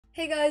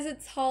Hey guys,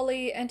 it's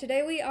Holly, and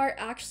today we are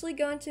actually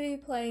going to be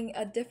playing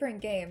a different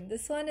game.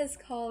 This one is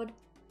called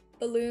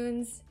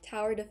Bloons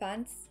Tower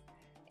Defense,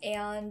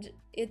 and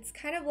it's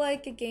kind of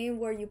like a game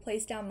where you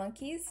place down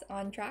monkeys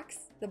on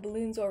tracks. The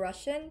balloons will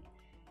rush in,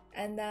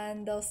 and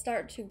then they'll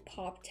start to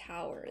pop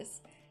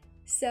towers.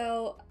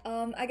 So,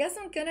 I guess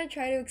I'm gonna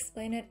try to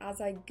explain it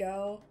as I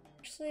go.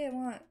 Actually, I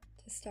want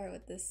to start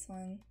with this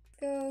one. Let's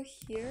go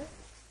here.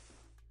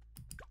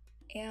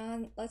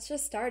 And let's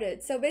just start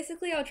it. So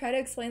basically I'll try to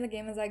explain the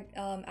game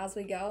as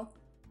we go.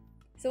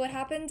 So what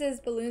happens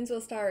is balloons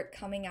will start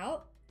coming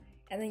out,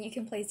 and then you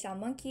can place down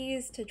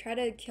monkeys to try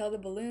to kill the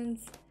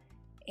balloons,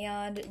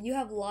 and you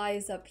have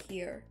lives up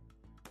here.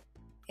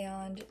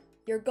 And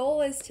your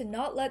goal is to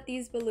not let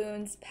these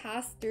balloons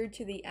pass through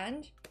to the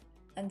end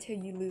until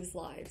you lose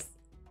lives.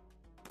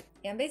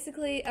 And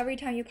basically every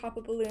time you pop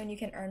a balloon you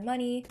can earn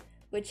money,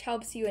 which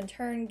helps you in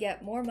turn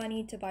get more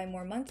money to buy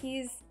more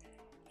monkeys,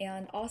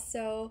 and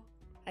also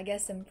I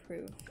guess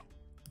improve.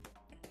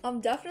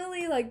 I'm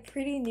definitely like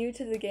pretty new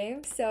to the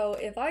game, so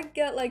if I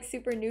get like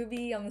super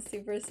newbie, I'm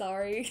super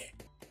sorry.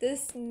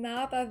 This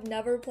map I've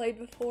never played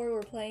before.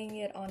 We're playing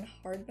it on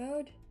hard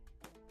mode,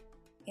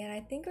 and I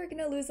think we're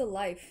gonna lose a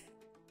life.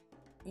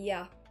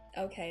 Yeah,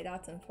 okay,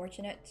 that's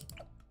unfortunate.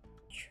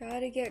 Try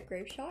to get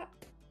grape shot.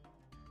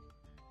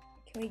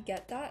 Can we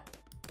get that?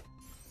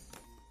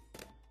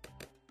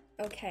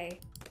 Okay,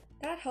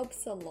 that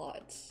helps a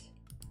lot.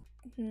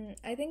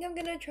 I think I'm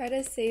gonna try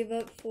to save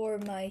up for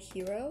my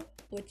hero,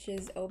 which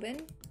is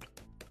Oben.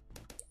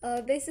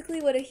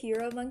 Basically what a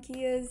hero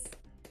monkey is,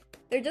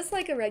 they're just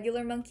like a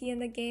regular monkey in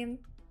the game,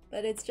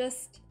 but it's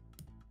just,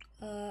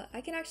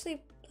 I can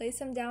actually place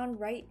them down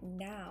right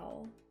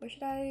now. Where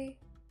should I?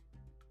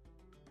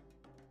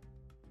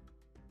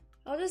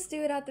 I'll just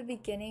do it at the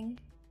beginning.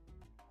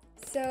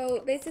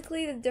 So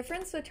basically the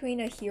difference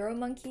between a hero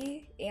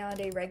monkey and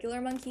a regular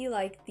monkey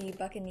like the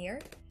Buccaneer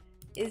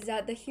is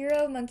that the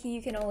hero monkey,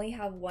 you can only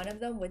have one of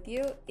them with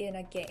you in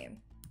a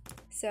game.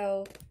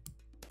 So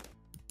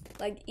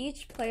like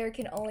each player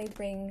can only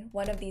bring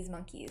one of these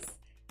monkeys,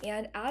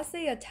 and as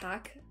they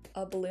attack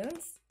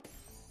balloons,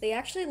 they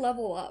actually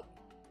level up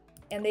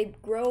and they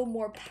grow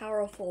more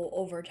powerful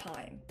over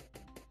time.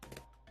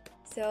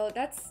 So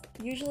that's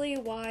usually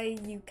why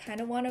you kind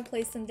of want to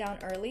place them down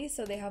early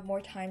so they have more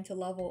time to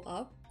level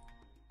up.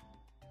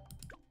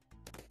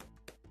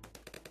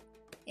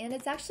 And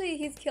it's actually,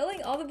 he's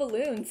killing all the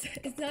balloons.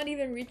 It's not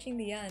even reaching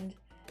the end.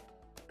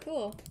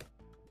 Cool.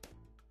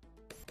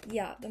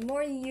 Yeah, the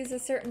more you use a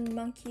certain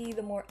monkey,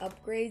 the more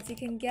upgrades you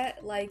can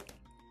get. Like,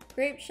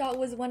 Grape Shot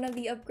was one of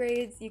the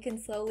upgrades. You can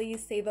slowly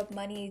save up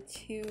money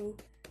to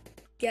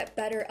get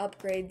better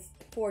upgrades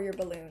for your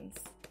balloons.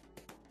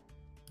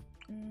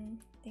 I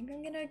think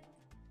I'm gonna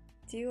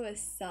do a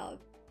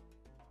sub.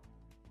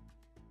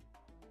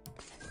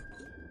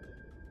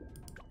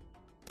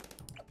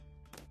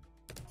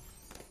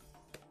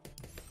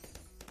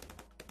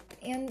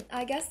 And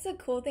I guess the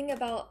cool thing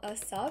about a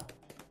sub,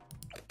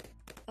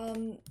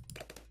 the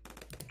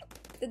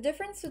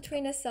difference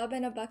between a sub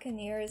and a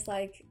Buccaneer is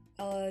like,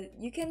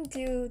 you can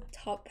do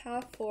top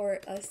path for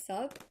a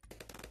sub,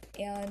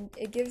 and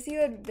it gives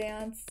you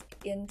advanced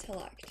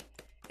intellect.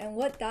 And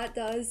what that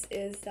does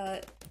is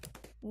that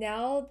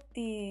now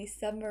the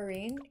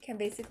submarine can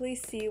basically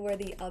see where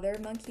the other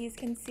monkeys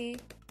can see.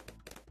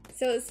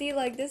 So see,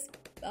 like this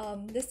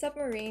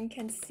submarine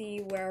can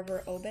see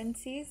wherever Oben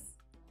sees.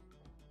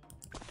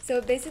 So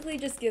it basically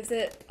just gives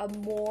it a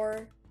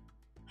more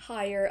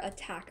higher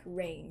attack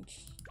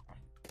range.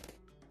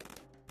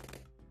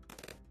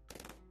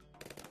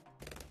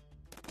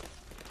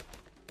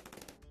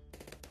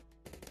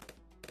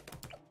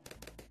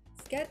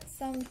 Let's get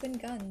some twin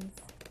guns.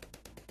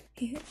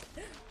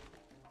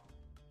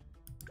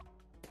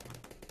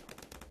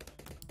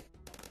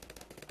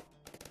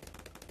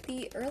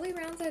 The early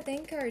rounds I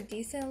think are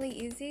decently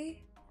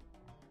easy,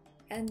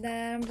 and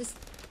then I'm just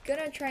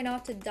gonna try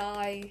not to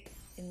die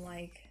in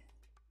like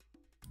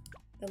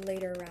the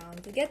later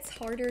rounds. It gets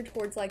harder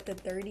towards like the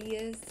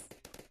 30s.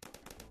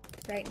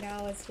 Right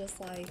now it's just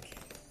like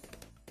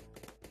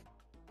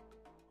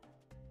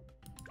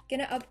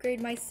gonna upgrade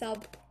my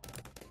sub.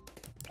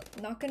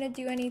 Not gonna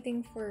do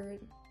anything for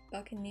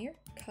Buccaneer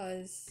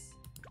because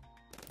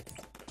it's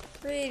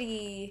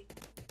pretty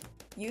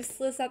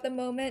useless at the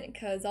moment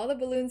because all the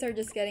balloons are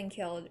just getting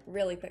killed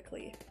really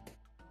quickly.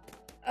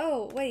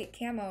 Oh wait,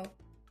 camo.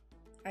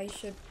 I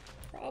should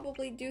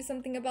probably do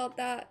something about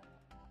that.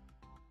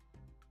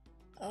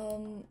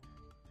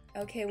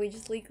 Okay, we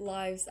just leaked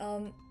lives.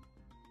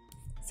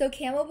 So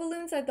camo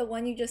balloons like the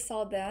one you just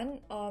saw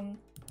then,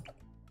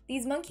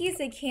 these monkeys,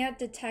 they can't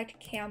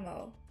detect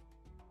camo.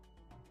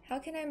 How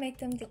can I make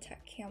them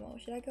detect camo?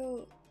 Should I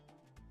go...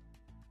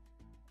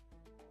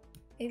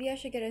 Maybe I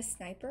should get a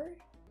sniper?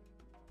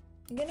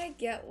 I'm gonna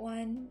get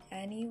one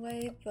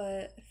anyway,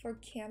 but for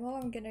camo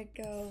I'm gonna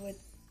go with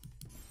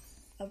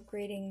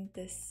upgrading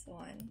this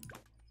one.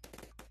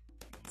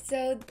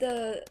 So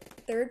the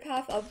third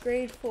path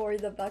upgrade for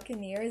the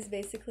Buccaneer is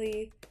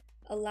basically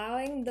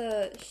allowing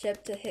the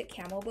ship to hit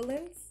camo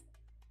balloons.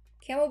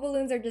 Camo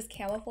balloons are just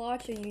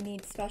camouflage, so you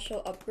need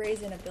special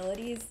upgrades and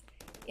abilities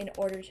in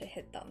order to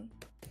hit them.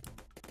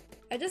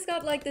 I just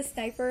got like the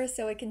sniper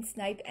so it can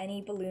snipe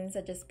any balloons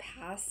that just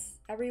pass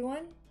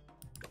everyone.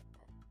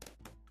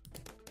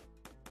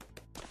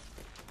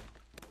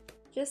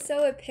 Just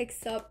so it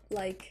picks up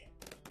like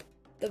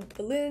the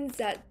balloons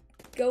that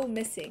go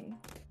missing.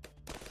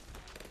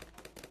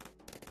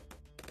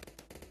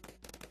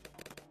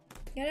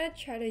 I'm gonna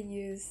try to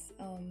use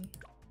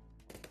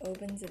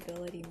Oben's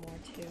ability more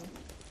too.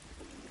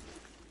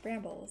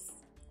 Brambles.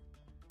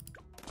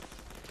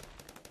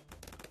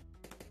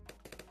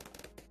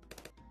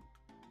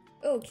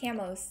 Oh,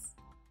 camos.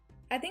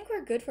 I think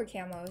we're good for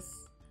camos.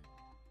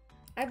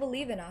 I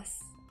believe in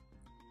us.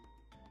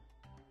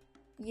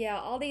 Yeah,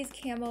 all these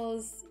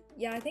camos.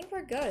 Yeah, I think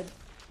we're good.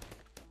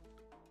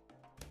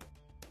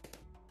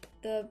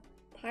 The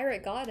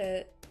pirate got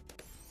it.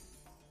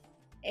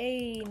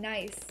 Hey,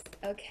 nice.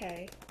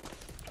 Okay.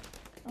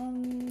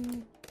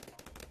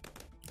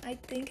 I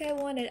think I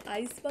want an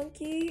ice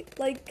monkey.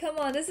 Like, come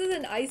on, this is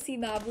an icy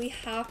map. We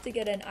have to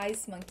get an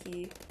ice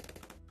monkey.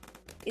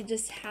 It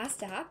just has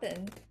to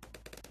happen.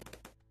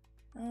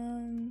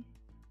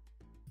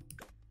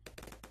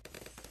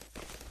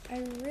 I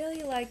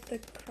really like the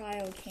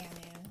cryo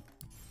cannon.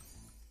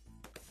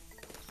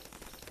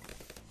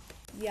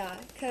 Yeah,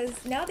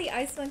 because now the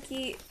ice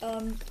monkey,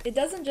 it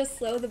doesn't just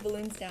slow the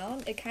balloons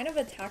down, it kind of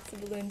attacks the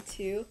balloon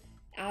too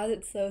as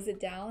it slows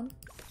it down.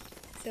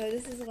 So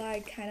this is why I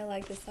kind of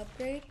like this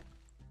upgrade.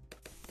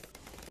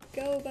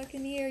 Go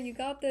Buccaneer, you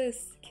got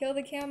this! Kill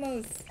the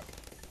camos!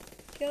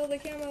 Kill the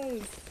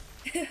camos!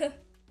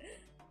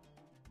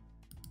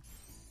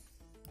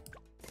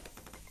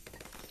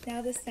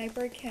 Now the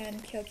sniper can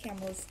kill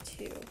camos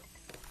too.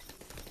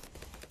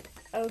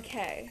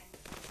 Okay.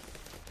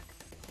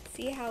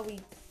 See how we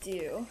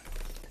do.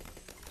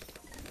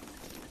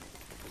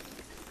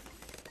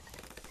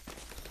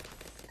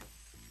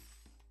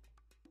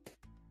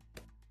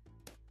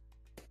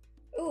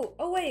 Ooh,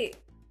 oh wait!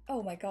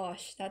 Oh my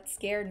gosh, that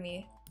scared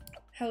me.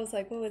 I was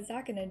like, what was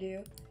that gonna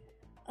do?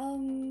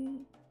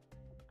 I'm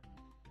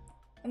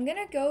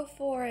gonna go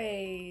for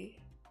a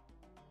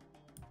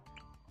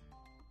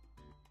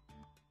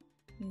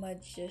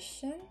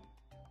magician.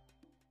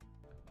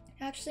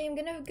 Actually, I'm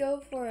gonna go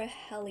for a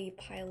heli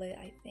pilot,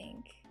 I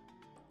think.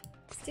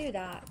 Let's do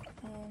that.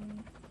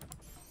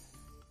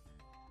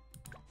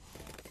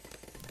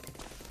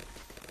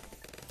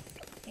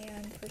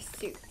 And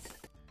pursuit.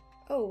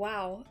 Oh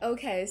wow.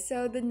 Okay,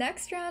 so the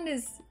next round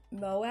is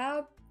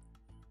Moab.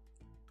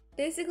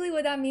 Basically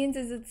what that means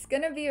is it's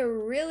gonna be a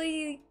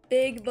really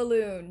big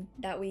balloon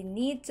that we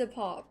need to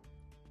pop.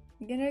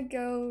 I'm gonna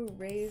go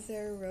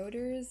Razor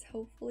Rotors.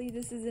 Hopefully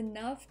this is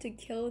enough to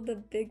kill the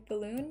big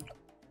balloon.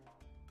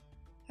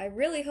 I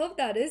really hope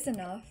that is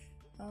enough.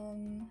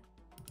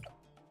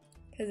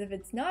 Because if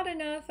it's not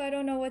enough, I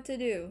don't know what to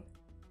do.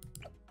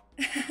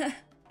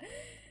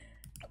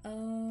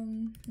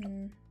 I'm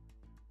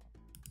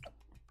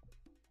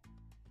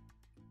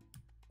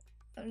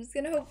just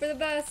gonna hope for the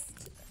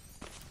best.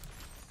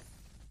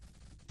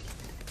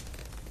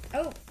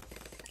 Oh,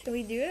 can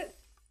we do it?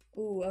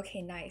 Ooh,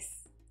 okay,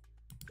 nice.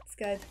 It's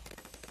good.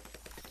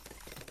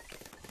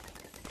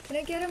 Can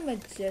I get a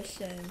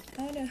magician?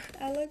 I don't know.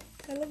 I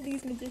love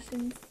these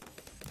magicians.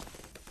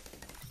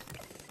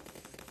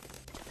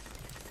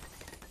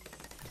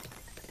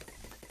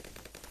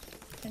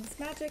 And it's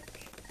magic.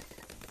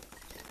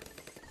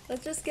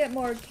 Let's just get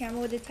more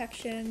camo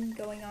detection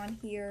going on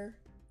here.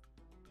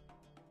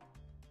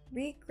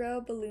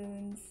 Regrow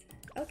balloons.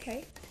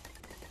 Okay.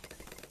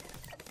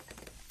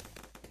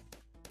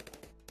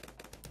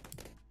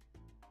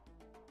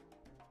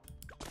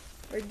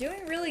 We're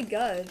doing really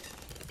good.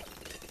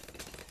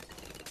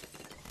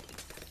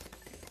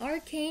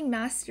 Arcane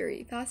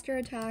Mastery. Faster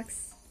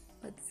attacks.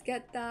 Let's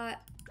get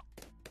that.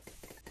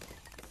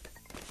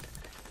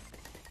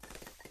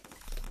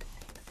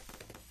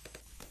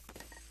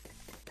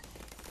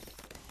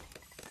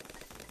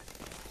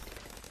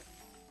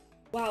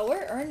 Wow,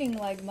 we're earning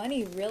like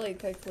money really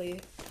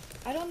quickly.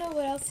 I don't know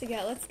what else to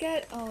get. Let's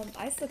get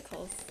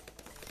icicles.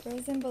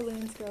 Frozen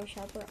balloons grow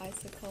sharper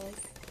icicles.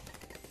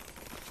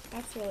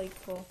 That's really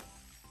cool.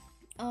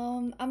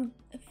 I'm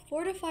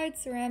fortified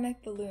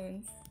ceramic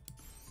balloons.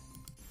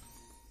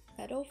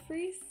 Metal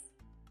freeze?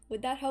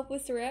 Would that help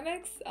with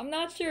ceramics? I'm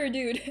not sure,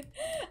 dude.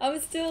 I'm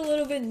still a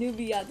little bit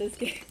newbie at this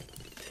game.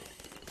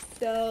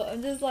 So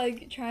I'm just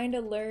like trying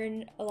to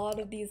learn a lot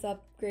of these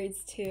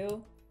upgrades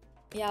too.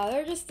 Yeah,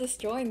 they're just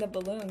destroying the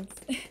balloons.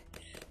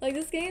 Like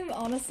this game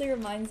honestly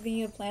reminds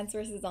me of Plants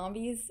vs.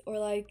 Zombies or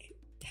like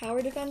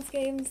tower defense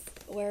games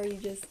where you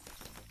just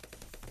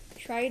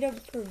try to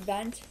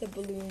prevent the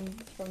balloon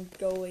from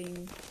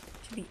going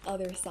to the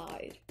other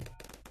side.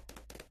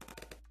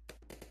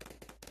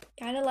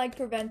 Kind of like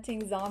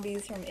preventing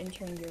zombies from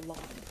entering your lawn.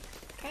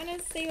 Kind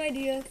of same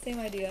idea, same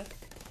idea.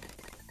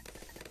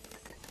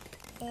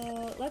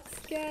 Let's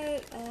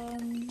get,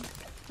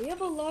 we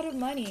have a lot of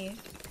money.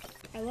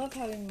 I love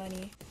having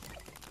money.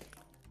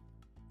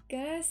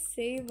 Gonna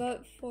save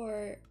up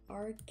for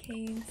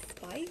Arcane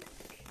Spike.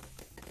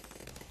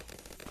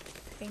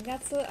 think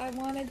that's what I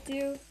want to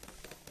do.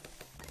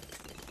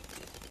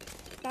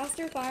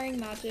 Faster firing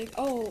magic.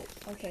 Oh,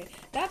 okay.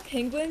 That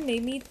penguin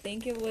made me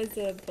think it was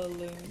a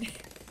balloon.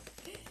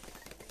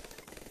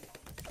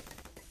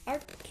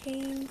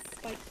 Arcane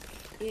spike.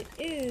 It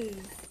is.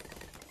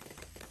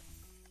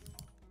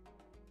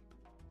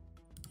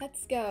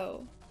 Let's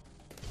go.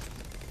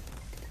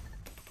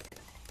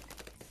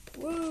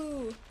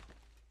 Woo!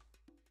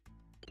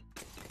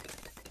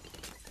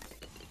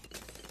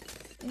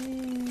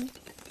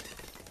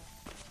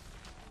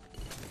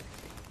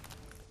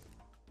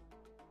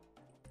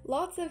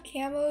 Lots of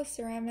camo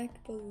ceramic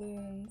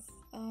balloons.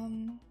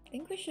 I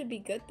think we should be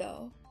good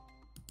though.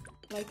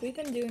 Like, we've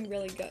been doing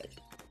really good.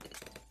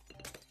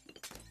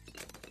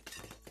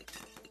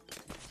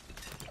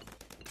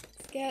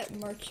 Let's get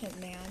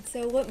Merchant Man.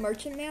 So what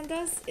Merchant Man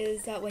does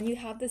is that when you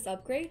have this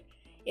upgrade,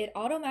 it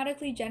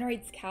automatically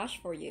generates cash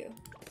for you.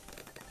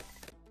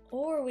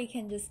 Or we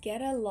can just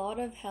get a lot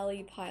of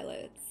heli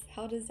pilots.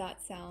 How does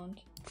that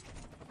sound?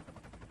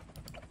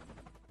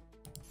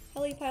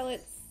 Heli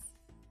pilots.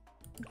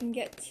 We can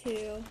get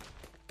 2.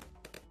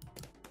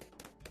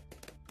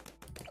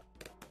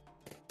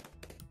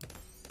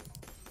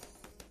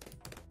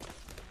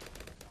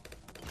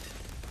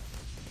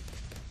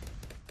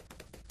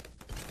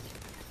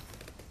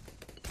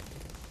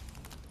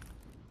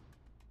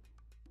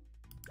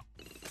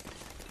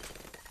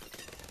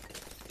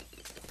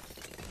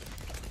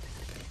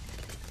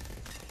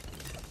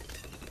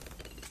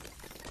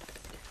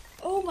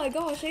 Oh my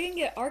gosh, I can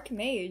get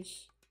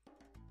Archmage.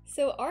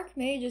 So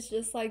Archmage is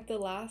just like the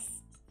last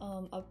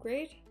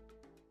upgrade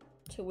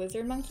to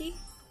Wizard Monkey.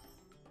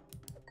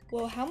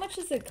 Well, how much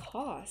does it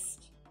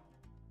cost?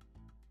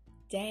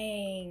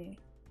 Dang.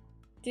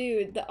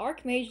 Dude, the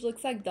Archmage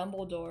looks like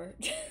Dumbledore.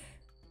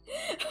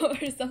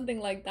 Or something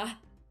like that.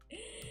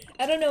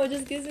 I don't know, it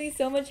just gives me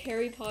so much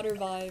Harry Potter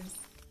vibes.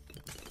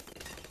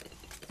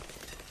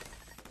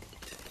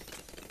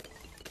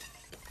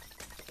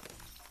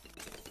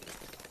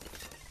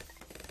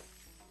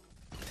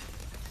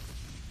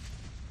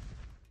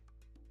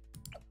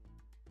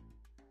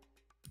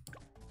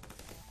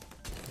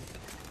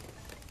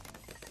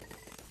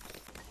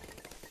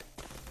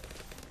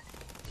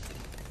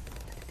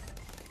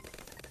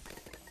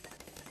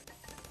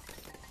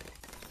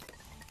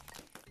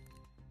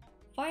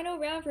 Final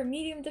round for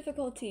medium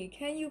difficulty.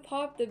 Can you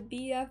pop the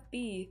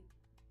BFB?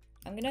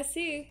 I'm gonna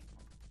see.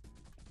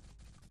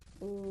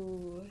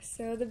 Ooh,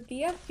 so the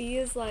BFB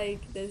is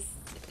like this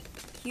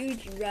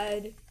huge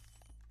red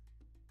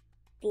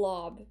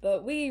blob,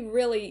 but we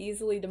really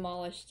easily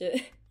demolished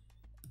it.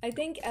 I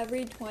think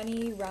every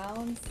 20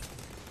 rounds,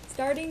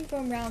 starting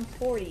from round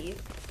 40,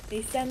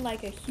 they send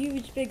like a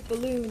huge big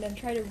balloon and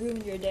try to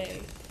ruin your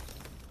day.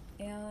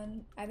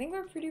 And I think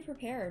we're pretty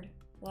prepared.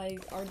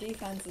 Like, our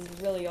defense is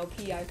really OP,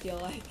 I feel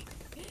like.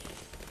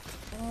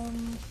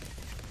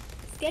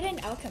 Let's get an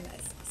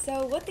Alchemist.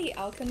 So what the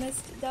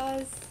Alchemist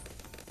does...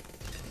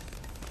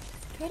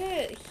 Let's put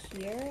it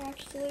here,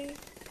 actually.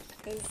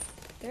 Because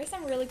there's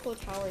some really cool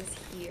towers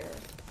here.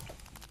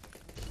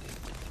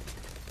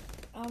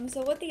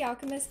 So what the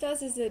Alchemist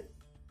does is it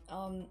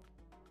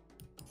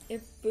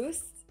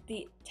boosts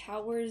the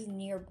towers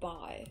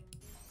nearby.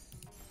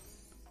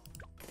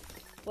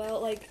 Well,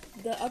 like,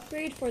 the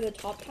upgrade for the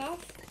top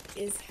half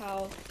is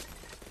how...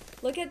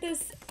 Look at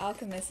this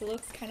Alchemist, it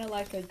looks kind of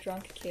like a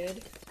drunk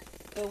kid.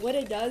 But what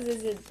it does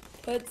is it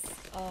puts,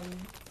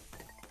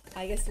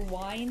 I guess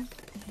wine?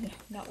 No,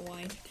 not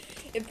wine.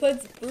 It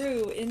puts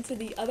brew into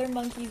the other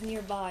monkeys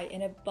nearby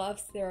and it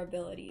buffs their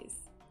abilities.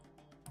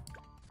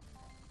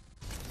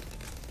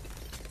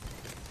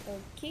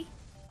 Okay,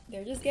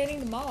 they're just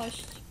getting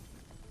demolished.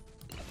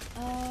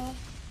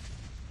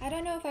 I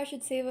don't know if I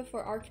should save it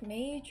for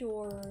Archmage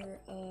or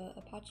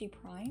Apache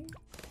Prime.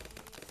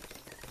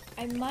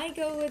 I might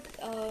go with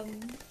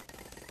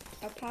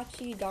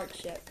Apache Dart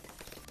Ship.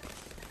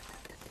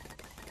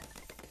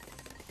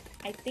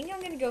 I think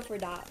I'm gonna go for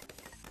that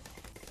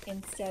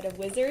instead of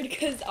Wizard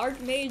because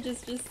Archmage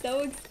is just so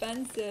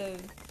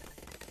expensive.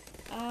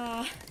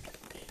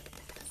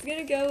 It's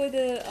gonna go with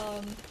the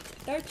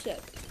Dart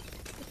Ship.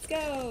 Let's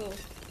go.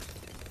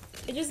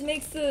 It just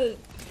makes the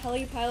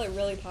heli pilot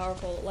really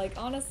powerful. Like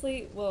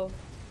honestly, whoa.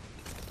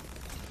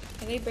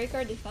 Can they break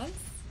our defense?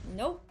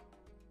 Nope.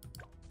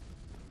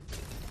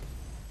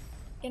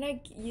 Can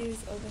I use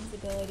Open's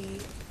ability?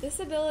 This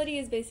ability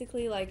is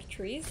basically like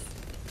trees.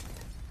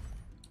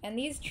 And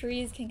these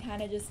trees can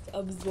kind of just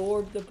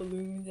absorb the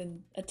balloons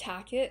and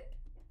attack it.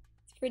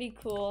 It's pretty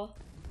cool.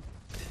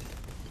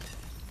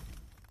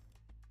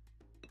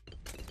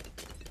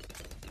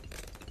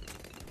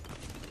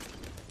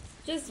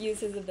 Just use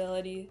his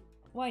ability.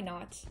 Why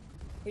not?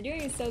 We're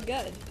doing so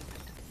good.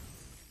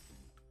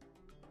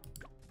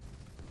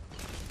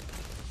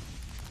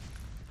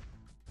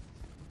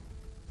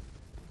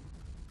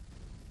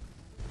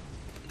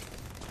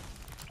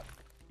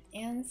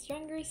 And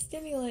stronger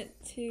stimulant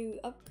to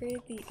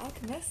upgrade the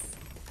Alchemist.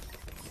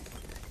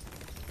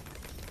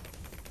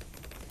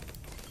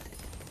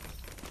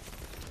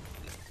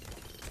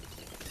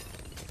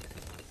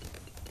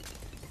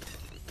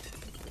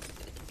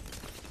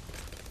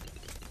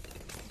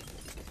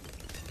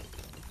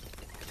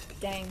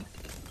 Dang.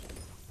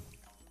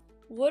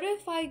 What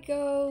if I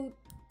go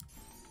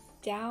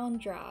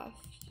downdraft?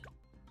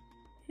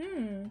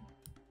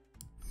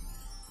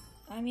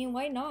 I mean,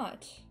 why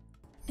not?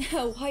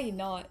 Why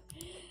not?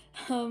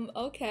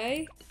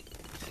 Okay.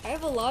 I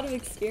have a lot of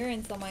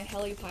experience on my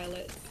heli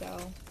pilot, so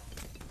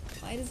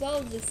might as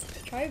well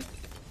just try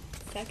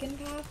second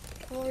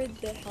path toward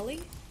the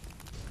heli.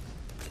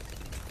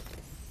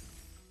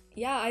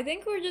 Yeah, I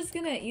think we're just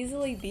gonna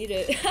easily beat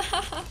it.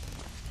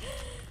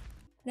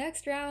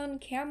 Next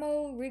round,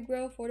 camo,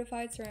 regrow,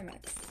 fortified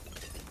ceramics.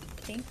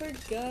 Think we're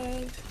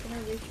good.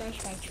 Gonna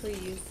refresh my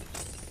trees.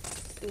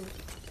 Ooh.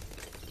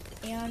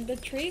 And the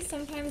trees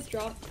sometimes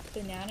drop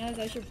bananas.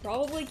 I should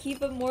probably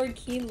keep a more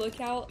keen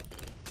lookout.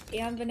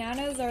 And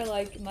bananas are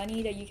like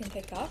money that you can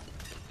pick up.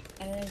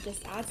 And then it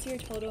just adds to your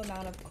total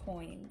amount of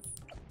coins.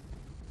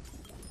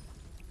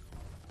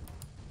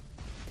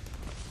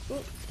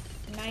 Ooh,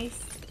 nice.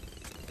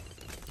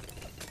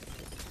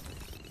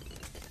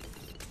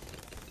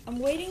 I'm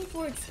waiting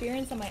for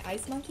experience on my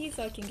ice monkey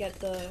so I can get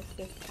the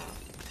 5th path.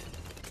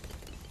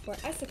 For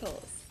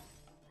icicles.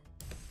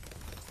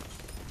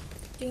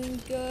 Doing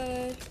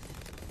good.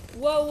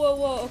 Whoa, whoa,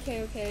 whoa.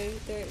 Okay, okay.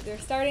 They're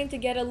starting to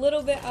get a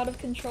little bit out of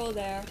control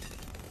there.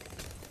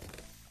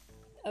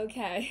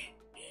 Okay.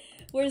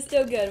 We're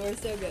still good. We're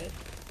still good.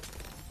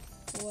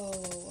 Whoa,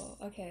 whoa, whoa.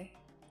 Okay.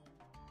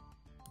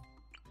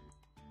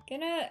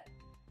 Gonna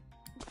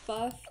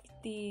buff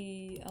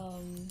the,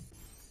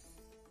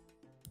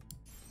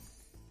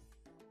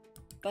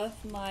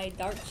 buff my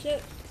dart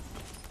ship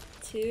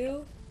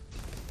too.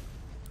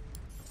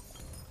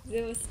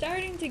 It was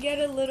starting to get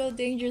a little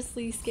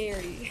dangerously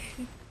scary.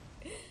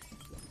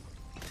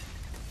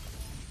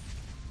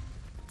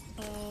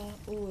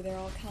 Ooh, they're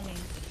all coming.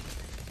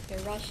 They're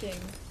rushing.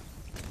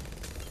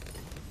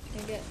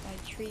 Gonna get my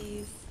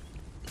trees.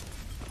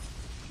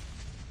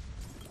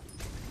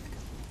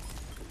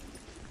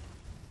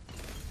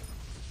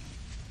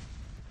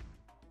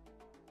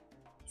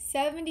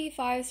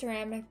 $75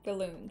 ceramic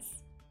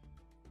balloons.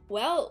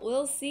 Well,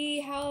 we'll see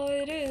how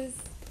it is.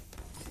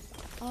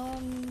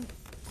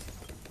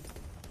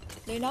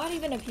 They're not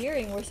even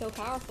appearing, we're so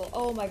powerful.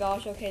 Oh my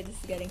gosh, okay, this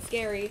is getting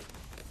scary.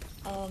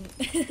 Armor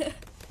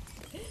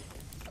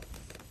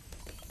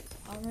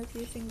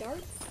piercing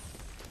darts?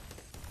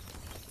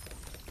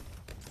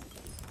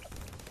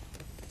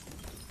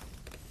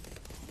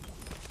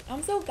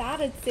 I'm so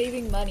bad at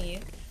saving money.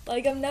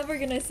 Like, I'm never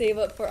gonna save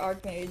up for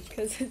Archmage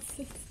because it's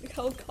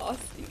so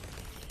costly.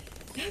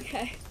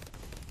 Okay.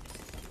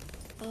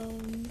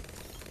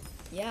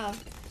 Yeah,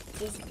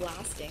 just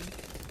blasting.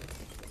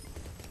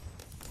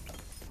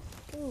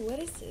 Ooh, what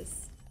is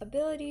this?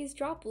 Abilities,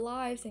 drop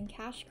lives, and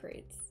cash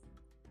crates.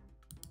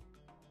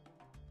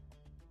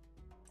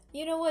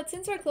 You know what,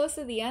 since we're close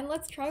to the end,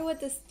 let's try what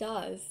this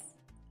does.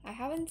 I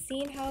haven't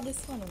seen how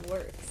this one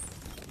works.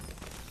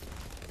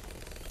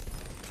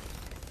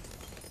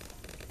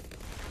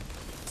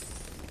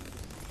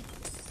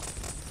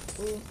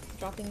 Ooh,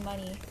 dropping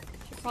money.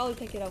 Should probably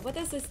pick it up. What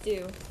does this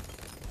do?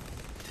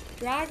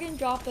 Drag and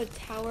drop a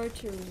tower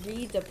to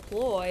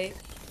redeploy.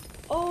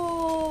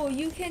 Oh,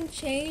 you can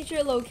change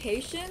your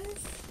locations?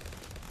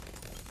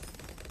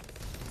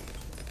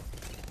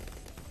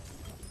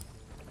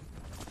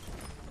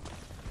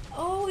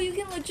 Oh, you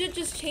can legit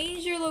just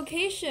change your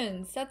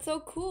locations. That's so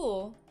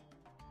cool.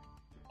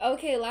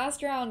 Okay,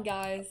 last round,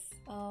 guys.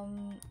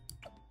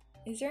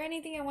 Is there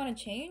anything I want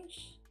to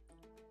change?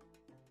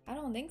 I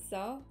don't think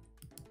so.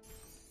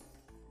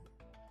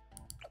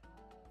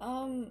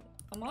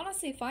 I'm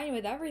honestly fine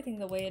with everything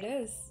the way it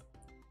is.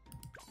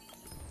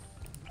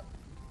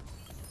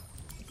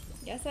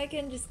 Guess I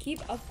can just keep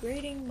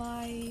upgrading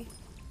my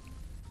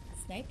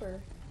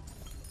sniper.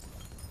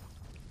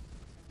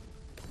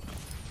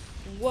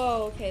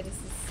 Whoa, okay, this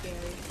is scary.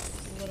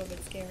 This is a little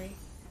bit scary.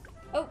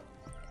 Oh!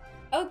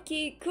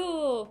 Okay,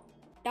 cool!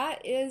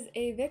 That is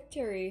a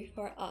victory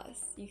for us.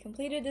 You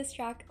completed this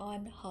track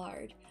on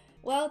hard.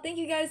 Well, thank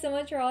you guys so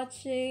much for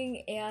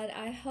watching, and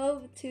I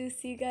hope to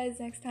see you guys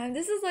next time.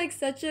 This is like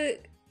such a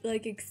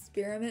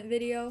experiment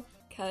video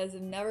because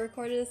I've never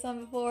recorded this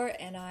one before,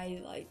 and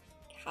I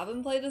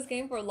haven't played this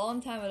game for a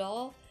long time at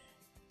all.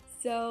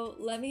 So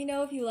let me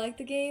know if you like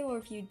the game or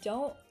if you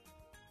don't.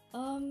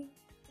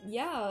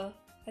 Yeah,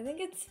 I think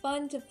it's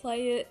fun to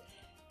play it.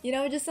 You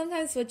know, just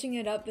sometimes switching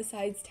it up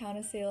besides Town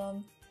of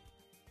Salem.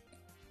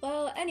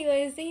 Well,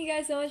 anyways, thank you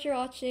guys so much for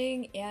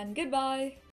watching, and goodbye!